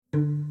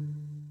Now,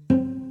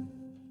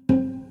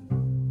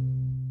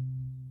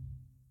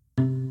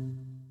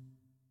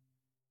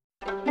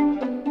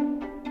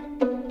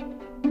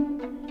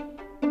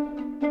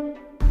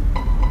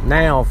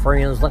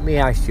 friends, let me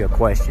ask you a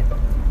question.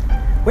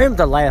 When was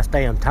the last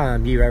damn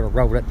time you ever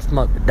rolled up and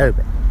smoked a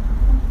doobie?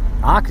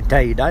 I can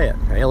tell you that.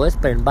 Hell, it's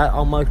been about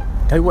almost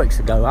 2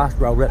 weeks ago I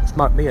rolled up and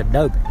smoked me a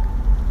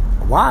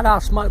doobie. Why'd I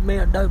smoke me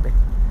a doobie?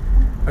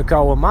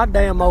 Because when my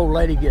damn old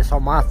lady gets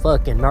on my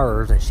fucking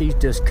nerves and she's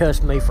just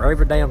cussed me for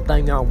every damn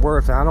thing I'm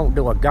worth and I don't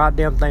do a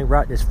goddamn thing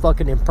right in this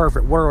fucking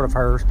imperfect world of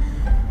hers,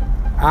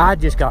 I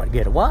just got to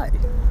get away.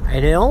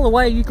 And the only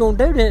way you gonna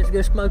do that is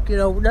just smoke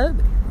your old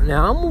doobie.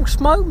 Now, I'm gonna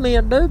smoke me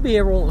a doobie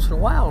every once in a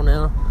while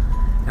now.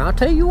 And I'll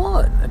tell you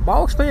what, the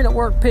boss man at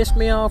work pissed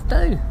me off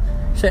too.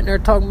 Sitting there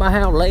talking about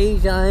how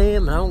lazy I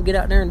am and I don't get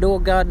out there and do a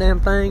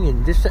goddamn thing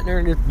and just sitting there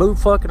and just boo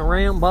fucking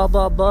around, blah,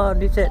 blah, blah,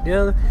 and this, that, the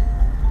other.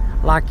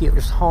 Like it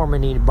was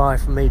harming anybody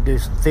for me to do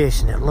some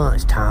fishing at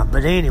lunchtime.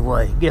 But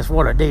anyway, guess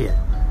what I did?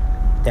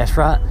 That's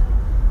right.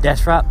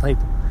 That's right,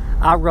 people.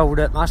 I rolled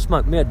up and I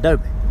smoked me a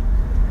doobie.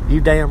 You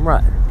damn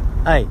right.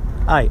 Hey,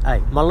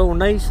 my little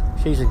niece,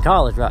 she's in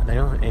college right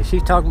now, and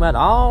she's talking about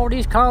all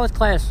these college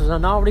classes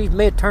and all these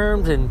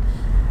midterms and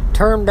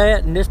term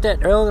that and this, that,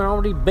 and the other, and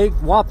all these big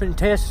whopping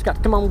tests. Got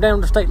to come on down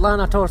the state line.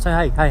 I told her,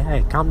 hey,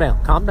 calm down.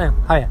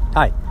 Hey,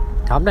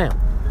 calm down.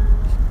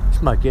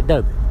 Smoke your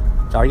doobie.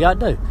 That's all you got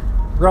to do.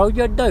 Roll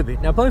your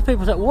doobie. Now, most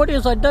people say, what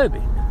is a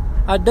doobie?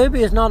 A doobie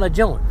is not a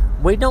joint.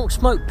 We don't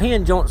smoke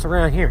pen joints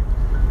around here,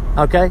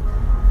 okay?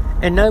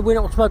 And no, we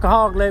don't smoke a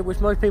hog leg, which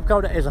most people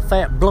call that as a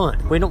fat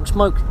blunt. We don't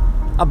smoke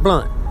a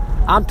blunt.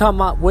 I'm talking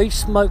about we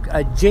smoke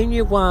a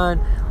genuine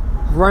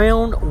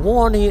round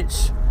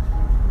 1-inch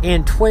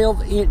and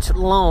 12-inch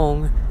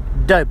long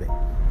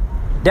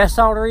doobie. That's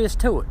all there is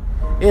to it.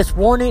 It's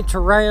 1 inch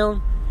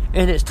around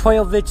and it's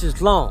 12 inches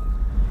long.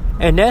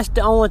 And that's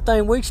the only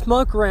thing we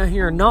smoke around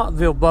here in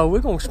Knoxville, Bo.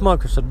 We're going to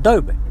smoke us a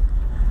doobie.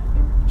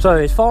 So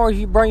as far as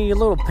you bring your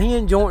little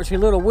pin joints,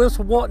 your little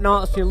whistle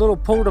whatnots, your little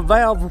pull the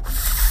valve,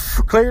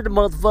 clear the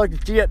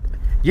motherfucking shit,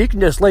 you can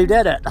just leave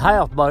that at the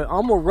house, Bo.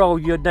 I'm going to roll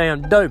you a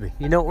damn doobie.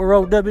 You know what we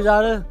roll doobies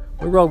out of?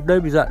 We roll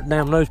doobies out of the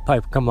damn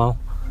newspaper, come on.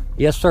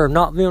 Yes, sir,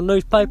 Knoxville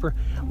newspaper.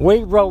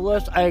 We roll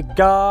us a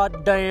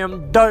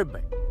goddamn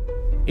doobie.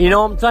 You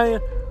know what I'm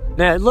saying?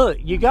 Now, look,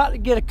 you got to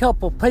get a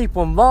couple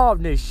people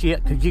involved in this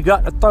shit because you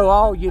got to throw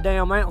all your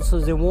damn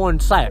ounces in one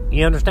sack.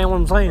 You understand what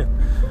I'm saying?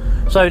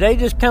 So they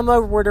just come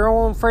over with their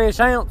own fresh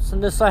ounce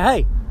and just say,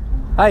 hey,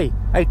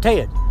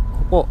 Ted,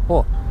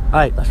 what?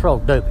 Hey, let's roll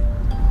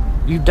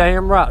doobie. You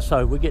damn right,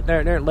 so we get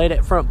there and lay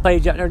that front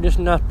page out there just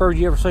enough birds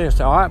you ever seen.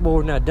 So, all right,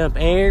 boy, now dump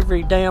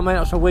every damn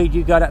ounce of weed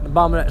you got out the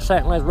bottom of that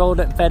sack and let's roll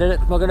it up and fat it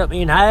up, smoke it up,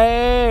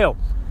 inhale.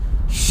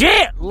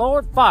 Shit,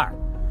 Lord, fire.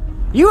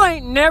 You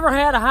ain't never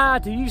had a high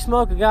till you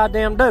smoke a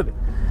goddamn doobie.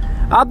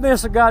 I've been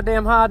so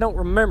goddamn high I don't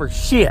remember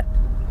shit.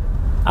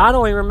 I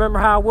don't even remember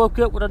how I woke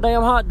up with a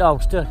damn hot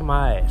dog stuck in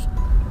my ass.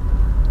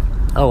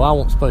 Oh, I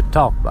wasn't supposed to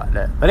talk about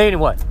that. But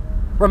anyway,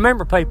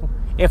 remember, people,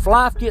 if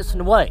life gets in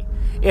the way,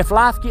 if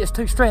life gets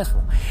too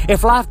stressful,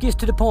 if life gets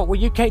to the point where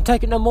you can't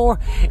take it no more,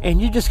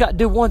 and you just got to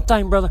do one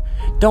thing, brother,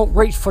 don't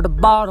reach for the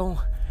bottle,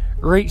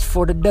 reach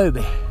for the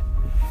doobie.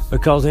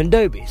 Because in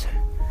doobies,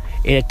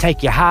 it'll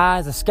take you high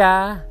as the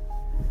sky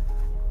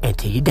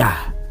until you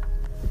die.